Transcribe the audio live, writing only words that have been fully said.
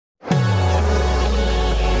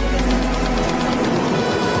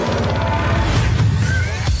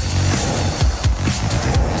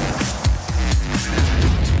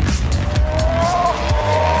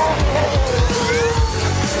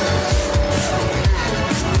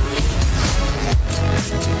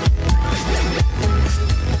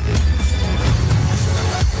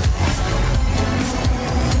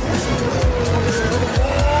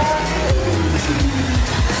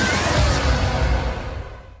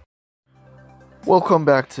Welcome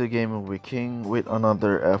back to Gaming with King with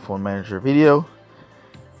another F1 Manager video.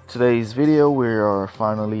 Today's video we are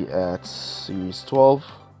finally at Series 12.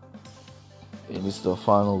 It is the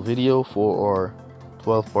final video for our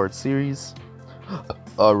 12-part series,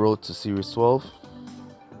 Road to Series 12.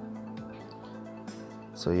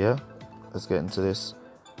 So yeah, let's get into this.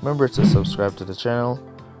 Remember to subscribe to the channel,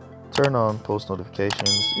 turn on post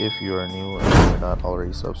notifications if you are new and you're not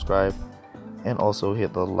already subscribed, and also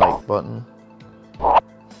hit the like button.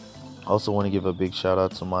 Also want to give a big shout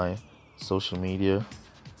out to my social media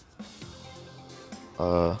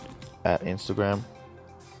at Instagram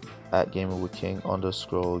at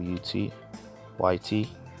GamingWithKing_UT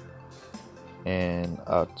and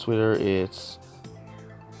Twitter it's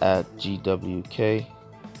at GWK_YT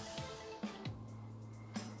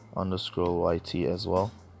as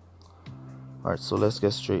well. Alright, so let's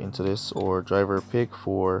get straight into this. Our driver pick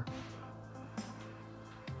for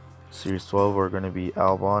Series 12 are going to be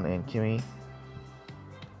Albon and Kimi.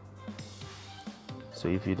 So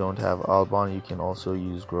if you don't have Albon, you can also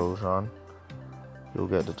use Grosjean. You'll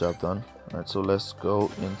get the job done. Alright, so let's go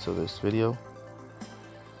into this video.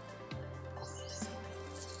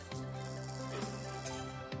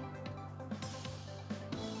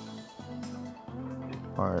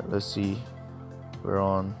 Alright, let's see. We're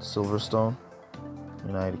on Silverstone,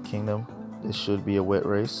 United Kingdom. This should be a wet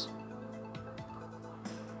race.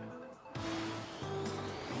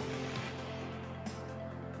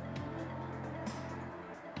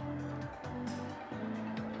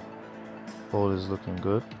 Pole is looking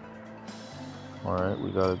good. Alright,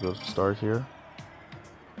 we got a good start here.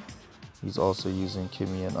 He's also using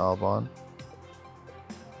Kimi and Albon.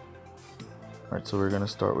 Alright, so we're going to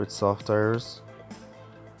start with soft tires.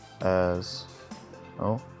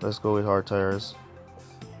 Let's go with hard tires.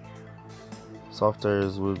 Soft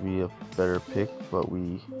tires would be a better pick, but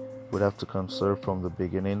we would have to conserve from the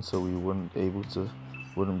beginning, so we wouldn't be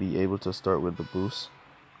able to start with the boost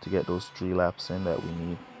to get those 3 laps in that we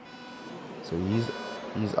need. So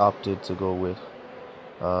he's opted to go with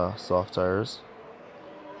soft tires.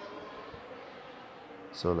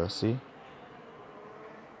 So let's see.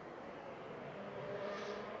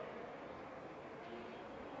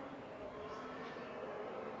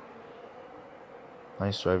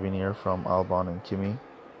 Nice driving here from Albon and Kimi.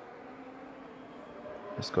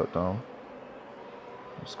 Let's cut down.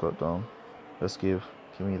 Let's give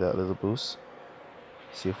Kimi that little boost.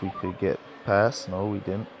 See if we could get past. No, we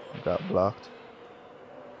didn't. We got blocked.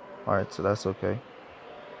 Alright, so that's okay.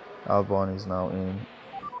 Albon is now in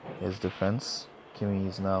his defense. Kimi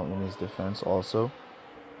is now in his defense also.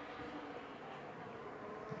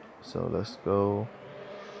 So let's go.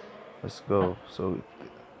 So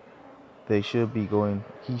he should be going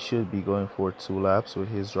for 2 laps with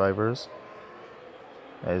his drivers,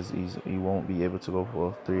 as he won't be able to go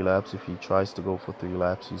for 3 laps. If he tries to go for 3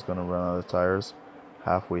 laps, he's gonna run out of tires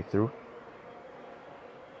halfway through.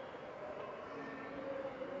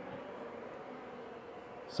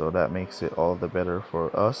 So that makes it all the better for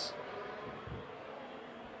us.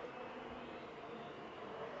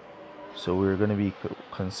 So we're going to be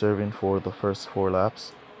conserving for the first 4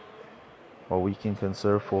 laps, or we can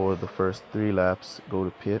conserve for the first 3 laps, go to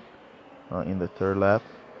pit in the 3rd lap,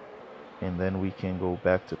 and then we can go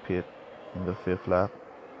back to pit in the 5th lap.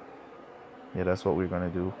 Yeah, that's what we're going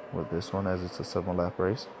to do with this one, as it's a 7-lap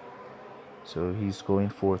race. So he's going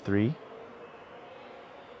for 3.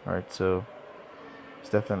 Alright, so he's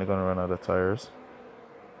definitely going to run out of tires,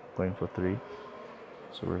 going for 3.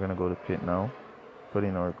 So we're going to go to pit now, put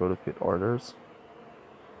in our go to pit orders,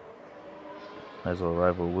 as our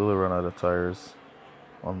rival will run out of tires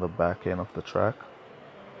on the back end of the track.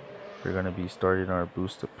 We're going to be starting our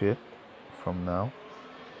boost to pit from now.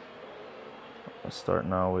 Let's start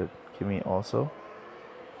now with Kimi also.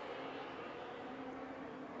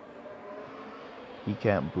 He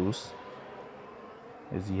can't boost,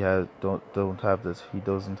 as he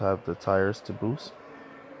doesn't have the tires to boost,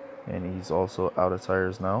 and he's also out of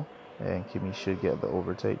tires now, and Kimi should get the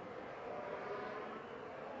overtake.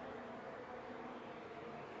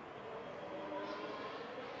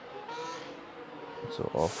 So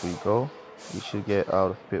off we go. We should get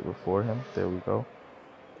out of pit before him. There we go.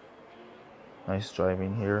 Nice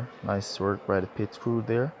driving here. Nice work by the pit crew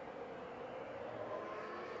there.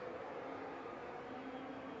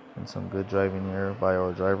 And some good driving here by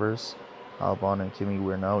our drivers. Albon and Kimi,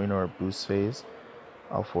 we're now in our boost phase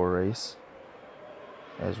of our race,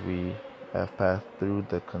 as we have passed through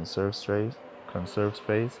the conserves phase.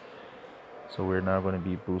 So we're now going to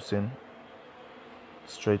be boosting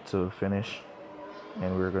straight to the finish,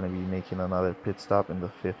 and we're going to be making another pit stop in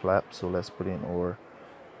the 5th lap. So let's put in our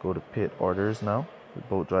go to pit orders now with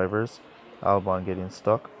both drivers. Albon getting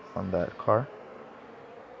stuck on that car,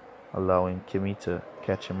 allowing Kimi to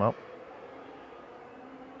catch him up.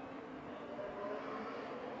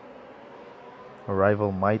 A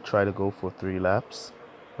rival might try to go for 3 laps,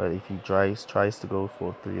 but if he tries to go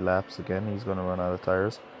for 3 laps again, he's going to run out of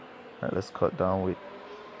tires. Alright, let's cut down with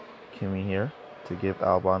Kimi here to give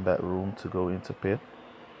Albon that room to go into pit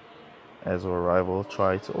as our rival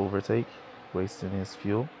tried to overtake, wasting his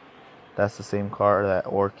fuel. That's the same car that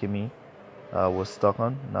Kimi was stuck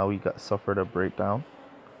on. Now he suffered a breakdown,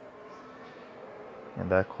 and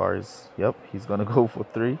that car is, yep, he's gonna go for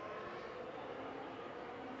 3,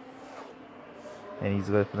 and he's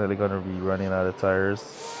definitely gonna be running out of tires.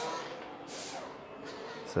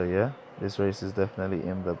 So yeah, this race is definitely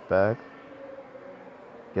in the bag.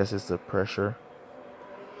 Guess it's the pressure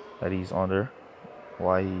that he's under,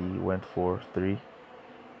 why he went for 3,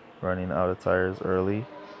 running out of tires early.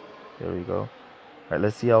 There we go. Alright,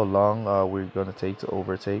 let's see how long we're gonna take to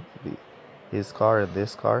overtake his car and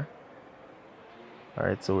this car.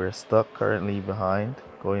 Alright, so we're stuck currently behind,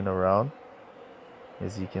 going around,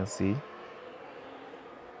 as you can see.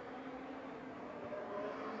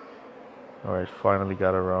 Alright, finally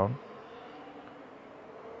got around.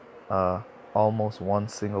 Almost one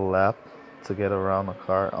single lap to get around a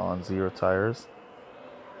car on 0 tires.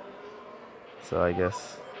 So I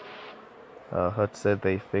guess Hut said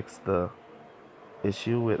they fixed the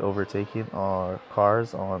issue with overtaking our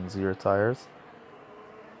cars on 0 tires.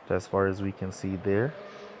 As far as we can see there,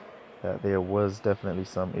 that there was definitely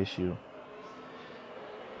some issue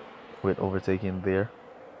with overtaking there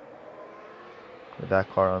with that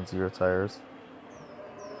car on 0 tires.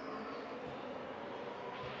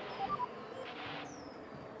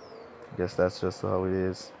 I guess that's just how it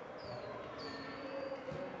is.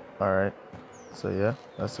 Alright, so yeah,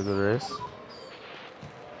 that's a good race.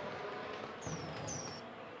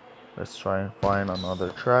 Let's try and find another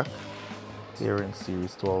track here in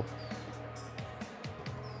Series 12.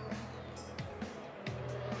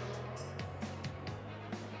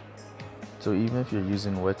 So even if you're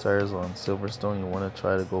using wet tires on Silverstone, you want to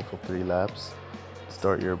try to go for 3 laps.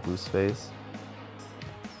 Start your boost phase.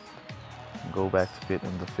 Go back to pit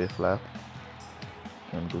in the 5th lap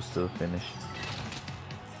and boost to the finish.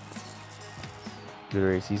 Good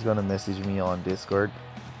race. He's gonna message me on Discord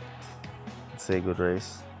and say good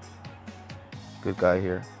race. Good guy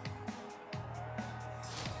here.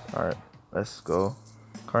 Alright, let's go.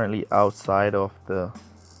 Currently outside of the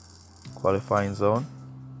qualifying zone.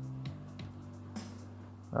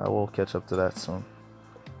 I will catch up to that soon.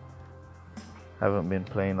 Haven't been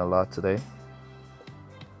playing a lot today,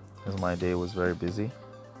 as my day was very busy.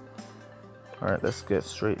 Alright, let's get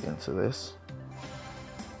straight into this.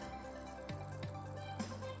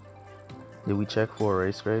 Did we check for a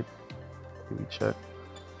race grade? Did we check?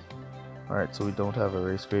 Alright, so we don't have a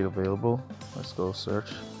race grade available. Let's go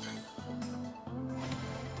search.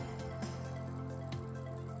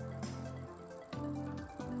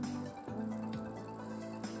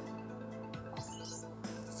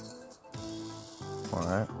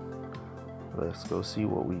 Alright, let's go see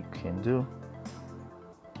what we can do.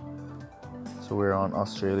 So we're on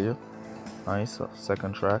Australia. Nice,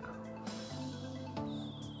 second track.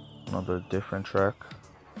 Another different track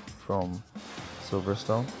from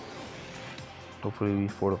Silverstone. Hopefully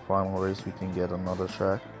for the final race we can get another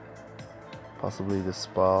track. Possibly the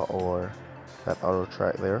Spa or that other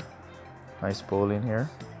track there. Nice bowling here.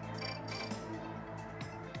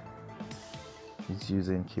 He's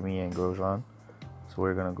using Kimi and Grosjean. So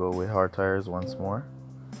we're gonna go with hard tires once more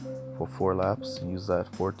for 4 laps. Use that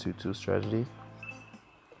 4-2-2 strategy.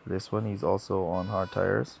 This one he's also on hard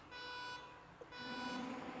tires.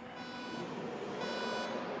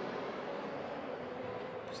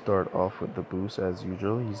 Start off with the boost as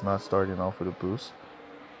usual. He's not starting off with a boost,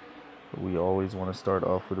 but we always want to start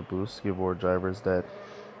off with a boost, give our drivers that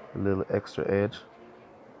little extra edge,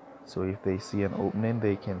 so if they see an opening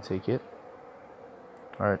they can take it.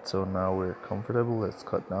 Alright, so now we're comfortable. Let's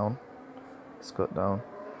cut down. Let's cut down.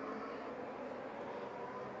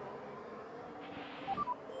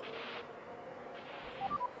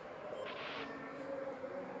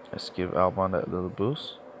 Let's give Albon that little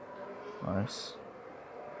boost. Nice.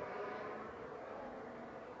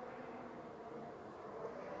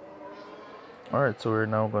 Alright, so we're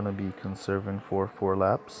now going to be conserving for 4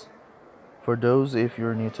 laps. For those, if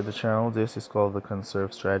you're new to the channel, this is called the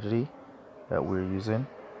conserve strategy that we're using.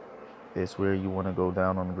 It's where you want to go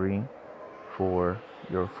down on green for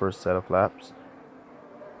your first set of laps,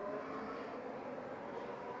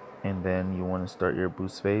 and then you want to start your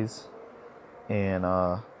boost phase, and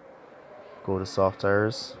go to soft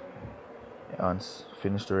tires and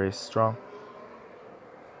finish the race strong.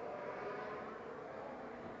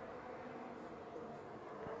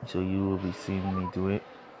 So you will be seeing me doing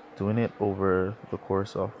it over the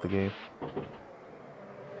course of the game.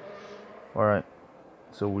 Alright,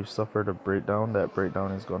 so we've suffered a breakdown. That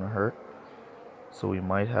breakdown is gonna hurt, so we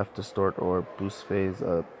might have to start our boost phase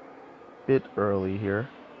a bit early here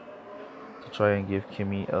to try and give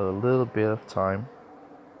Kimi a little bit of time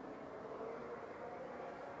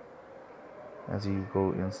as he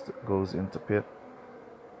goes into pit.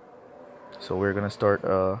 So we're gonna start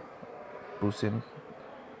boosting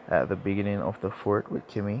at the beginning of the fourth with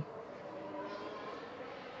Kimi.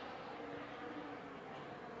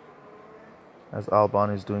 As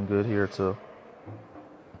Albon is doing good here to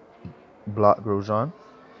block Grosjean.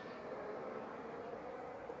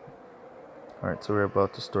 Alright, so we're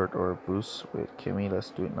about to start our boost with Kimi. Let's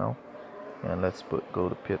do it now. And let's go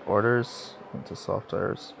to pit orders into soft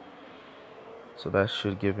tires. So that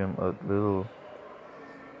should give him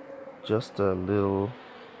just a little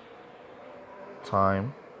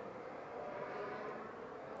time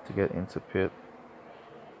to get into pit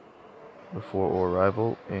before our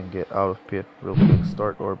arrival and get out of pit real quick.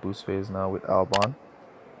 Start our boost phase now with Albon.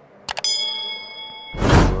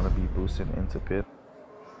 We're going to be boosting into pit.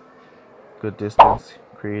 Good distance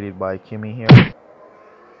created by Kimi here.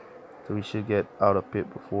 So we should get out of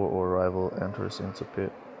pit before our arrival enters into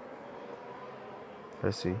pit.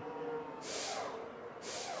 Let's see.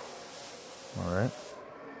 Alright.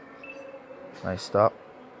 Nice stop.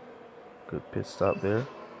 Good pit stop there.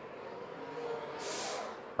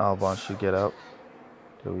 Albon should get out.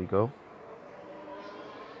 There we go.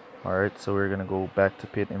 Alright, so we're going to go back to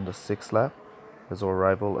pit in the 6th lap, as our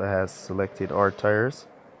rival has selected our tires.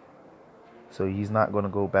 So he's not going to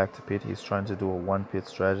go back to pit. He's trying to do a 1 pit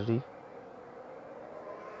strategy.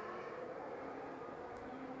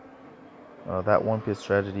 That 1 pit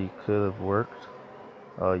strategy could have worked.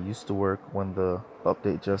 Used to work when the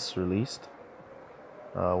update just released.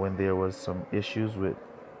 When there was some issues with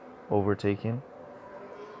overtaking.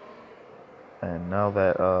 And now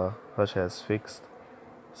that Hush has fixed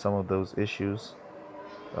some of those issues,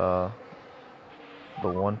 the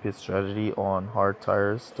 1 pit strategy on hard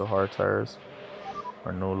tires to hard tires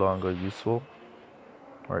are no longer useful.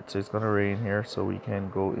 Alright, so it's gonna rain here, so we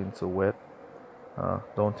can go into wet.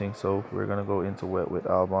 Don't think so. We're gonna go into wet with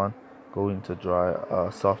Albon, go into dry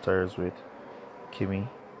soft tires with Kimi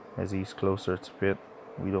as he's closer to pit.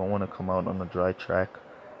 We don't want to come out on the dry track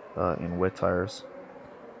in wet tires.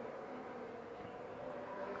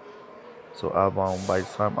 So Albon, by the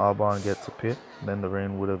time Albon gets to pit, then the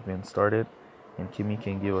rain would have been started, and Kimi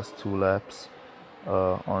can give us 2 laps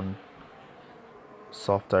on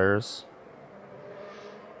soft tires.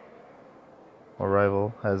 Our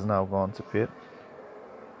rival has now gone to pit,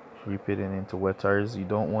 repitting into wet tires. You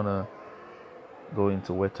don't want to go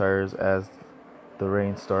into wet tires as the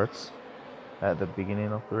rain starts at the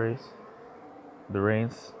beginning of the race.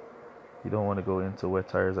 You don't want to go into wet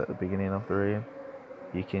tires at the beginning of the rain.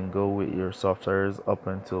 You can go with your soft tires up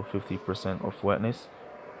until 50% of wetness.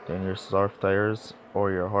 Then your soft tires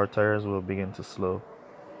or your hard tires will begin to slow.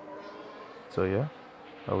 So yeah,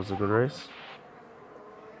 that was a good race.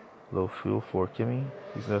 Low fuel for Kimi.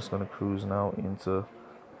 He's just going to cruise now into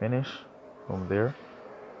finish from there,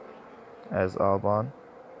 as Albon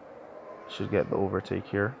should get the overtake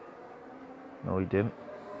here. No, he didn't.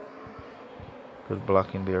 Good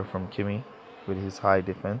blocking there from Kimi with his high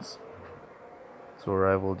defense. So our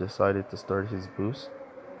rival decided to start his boost.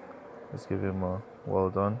 Let's give him a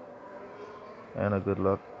well done and a good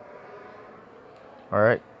luck.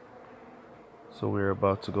 Alright, so we're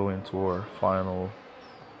about to go into our final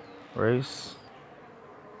race.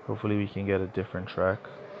 Hopefully we can get a different track.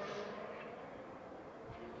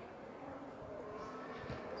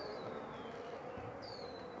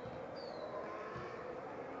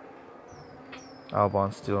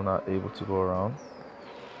 Albon's still not able to go around.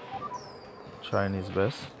 Trying his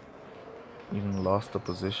best. Even lost the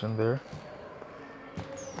position there.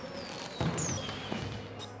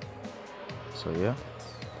 So yeah.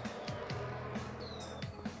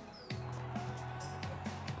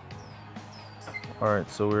 Alright,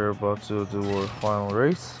 so we're about to do our final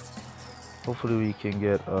race. Hopefully we can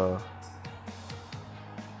get a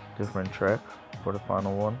different track for the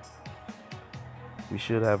final one. We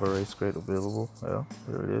should have a race crate available. Yeah,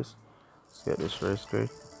 there it is. Let's get this race crate.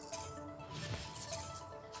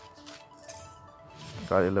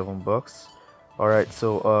 Got $11. Alright,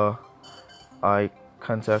 so I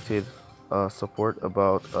contacted support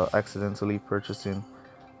about accidentally purchasing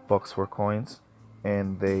bucks for coins,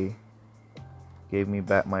 and they gave me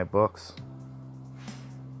back my bucks.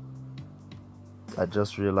 I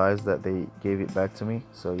just realized that they gave it back to me.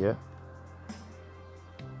 So yeah,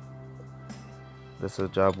 that's a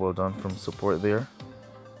job well done from support there.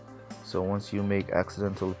 So once you make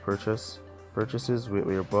accidental purchases with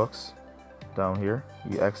your bucks down here,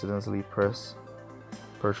 you accidentally purchase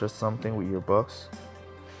something with your bucks,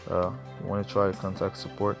 you want to try to contact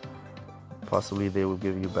support. Possibly they will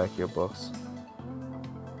give you back your bucks.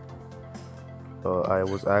 I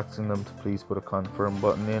was asking them to please put a confirm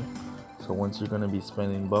button in. So once you're going to be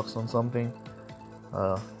spending bucks on something,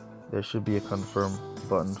 there should be a confirm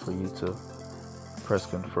button for you to press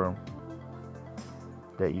confirm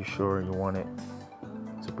that you're sure you want it,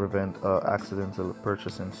 to prevent accidental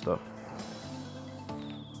purchasing stuff.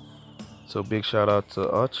 So big shout out to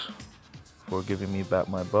Utch for giving me back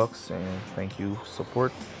my bucks, and thank you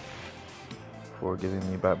support for giving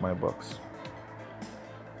me back my bucks.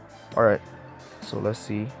 Alright, so let's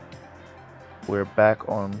see. We're back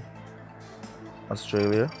on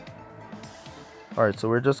Australia. Alright, so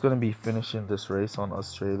we're just going to be finishing this race on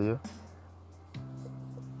Australia,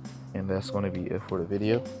 and that's going to be it for the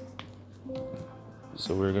video.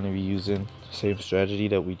 So we're going to be using the same strategy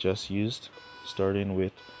that we just used, starting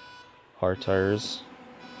with hard tires,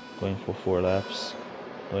 going for 4 laps,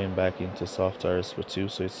 going back into soft tires for 2,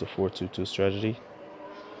 so it's the 4-2-2 strategy.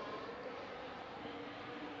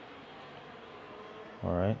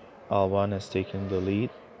 Alright, Albon has taken the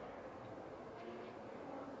lead,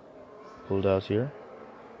 pulled out here.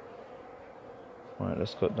 Alright,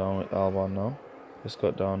 let's cut down with Albon now. Let's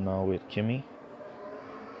cut down now with Kimi.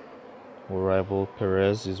 Our rival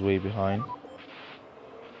Perez is way behind.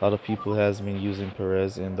 A lot of people has been using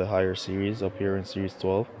Perez in the higher series, up here in Series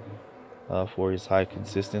 12, for his high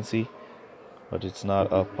consistency. But it's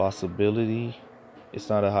not a possibility. It's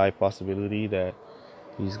not a high possibility that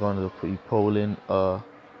he's going to be polling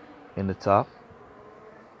in the top,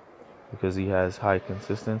 because he has high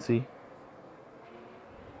consistency.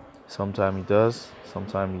 Sometimes he does,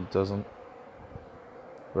 sometimes he doesn't.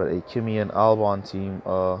 But a Kimi and Albon team,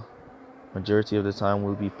 majority of the time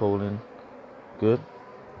will be polling good.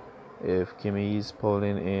 If Kimi is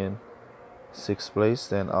polling in 6th place,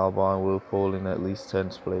 then Albon will poll in at least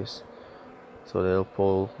 10th place. So they'll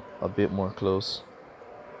poll a bit more close.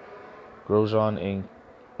 Grosjean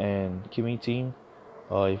and Kimi team,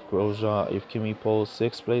 if Kimi polls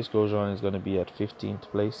 6th place, Grosjean is going to be at 15th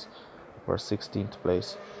place or 16th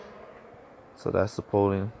place. So that's the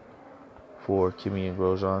polling for Kimi and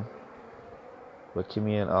Grosjean. But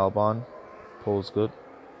Kimi and Albon polls good.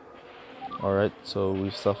 Alright, so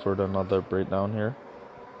we've suffered another breakdown here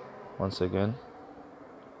once again.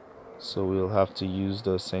 So we'll have to use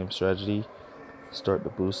the same strategy. Start the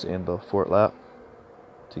boost in the 4th lap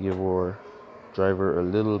to give our driver a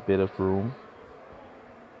little bit of room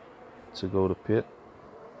to go to pit.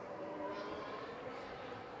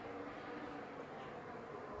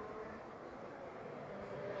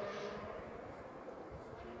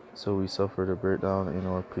 So we suffered a breakdown in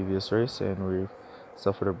our previous race, and we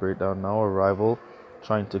suffered a breakdown now. Our rival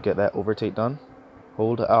trying to get that overtake done.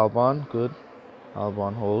 Hold Albon, good.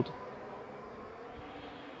 Albon hold.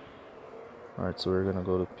 Alright, so we're gonna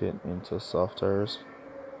go to pit into soft tires.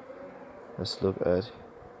 Let's look at,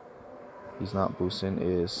 he's not boosting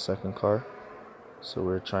his second car, so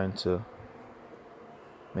we're trying to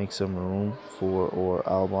make some room for our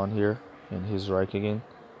Albon here in his Raikkonen.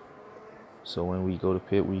 So when we go to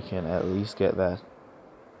pit, we can at least get that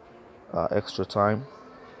extra time,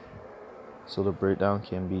 so the breakdown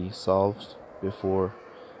can be solved before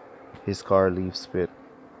his car leaves pit,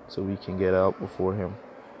 so we can get out before him.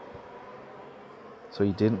 So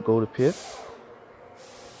he didn't go to pit.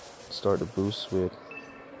 Start the boost with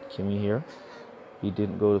Kimi here. He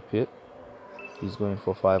didn't go to pit. He's going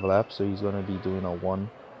for 5 laps, so he's going to be doing a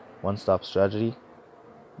one-stop strategy.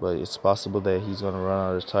 But it's possible that he's going to run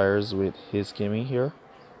out of tires with his Kimi here.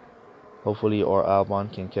 Hopefully our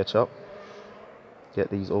Albon can catch up, get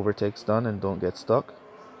these overtakes done, and don't get stuck.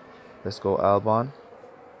 Let's go Albon.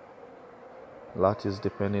 A lot is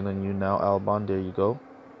depending on you now, Albon. There you go.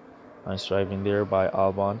 Nice driving there by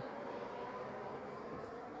Albon.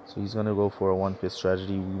 So he's going to go for a 1 pit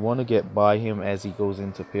strategy. We want to get by him as he goes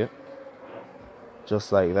into pit.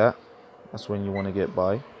 Just like that. That's when you want to get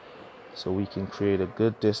by, so we can create a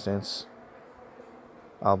good distance.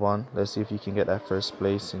 Albon, let's see if you can get that 1st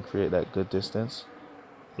place and create that good distance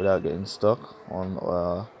without getting stuck on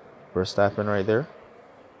Verstappen right there.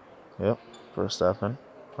 Yep, Verstappen.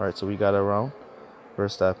 Alright, so we got around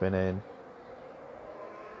Verstappen and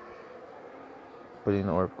put in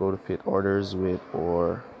our go to pit orders with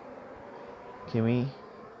our Kimi.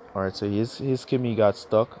 Alright, so his Kimi got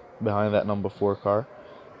stuck behind that number 4 car.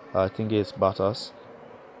 I think it's Bottas.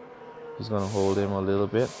 He's gonna hold him a little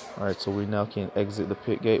bit. Alright, so we now can exit the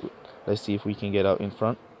pit gate. Let's see if we can get out in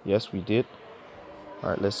front. Yes, we did.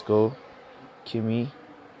 Alright, let's go. Kimi.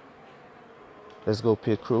 Let's go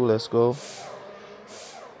pit crew. Let's go.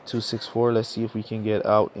 264. Let's see if we can get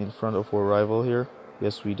out in front of our rival here.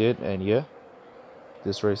 Yes, we did. And yeah,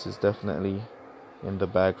 this race is definitely in the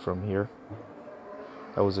bag from here.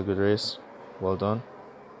 That was a good race. Well done.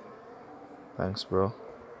 Thanks, bro.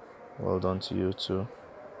 Well done to you too.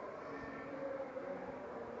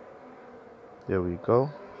 There we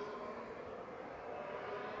go.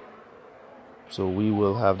 So we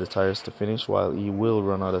will have the tires to finish, while he will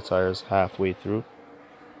run out of tires halfway through.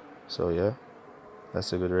 So yeah,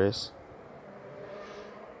 that's a good race.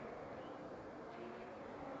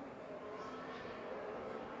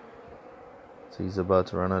 So he's about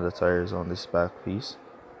to run out of tires on this back piece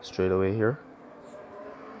straight away here.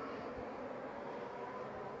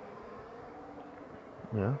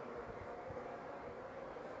 Yeah.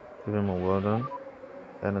 Give him a well done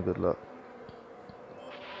and a good luck.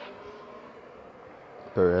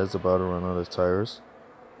 Perez about to run out of tires.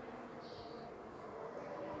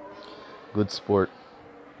 Good sport.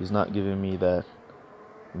 He's not giving me that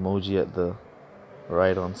emoji at the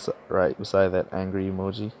right beside that angry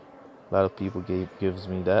emoji. A lot of people gives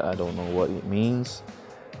me that. I don't know what it means.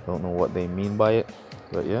 Don't know what they mean by it.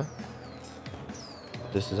 But yeah,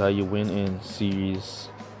 this is how you win in Series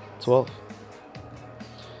 12.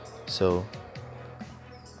 So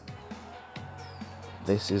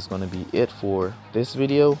this is going to be it for this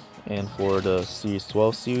video and for the Series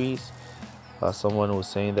 12 series. Someone was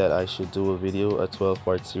saying that I should do a video, a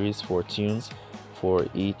 12-part series for tunes for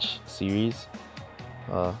each series.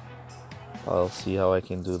 I'll see how I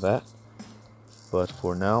can do that. But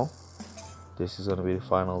for now, this is going to be the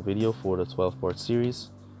final video for the 12-part series.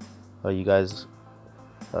 You guys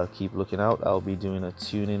keep looking out. I'll be doing a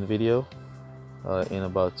tune-in video in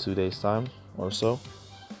about 2 days time or so.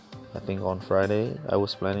 I think on Friday I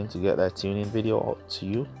was planning to get that tune-in video out to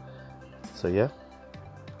you. So yeah,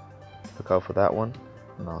 look out for that one,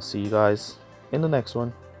 and I'll see you guys in the next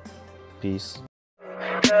one. Peace.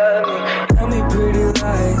 Tell me pretty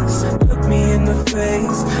lies, look me in the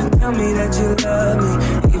face, tell me that you love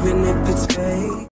me, even if it's fake.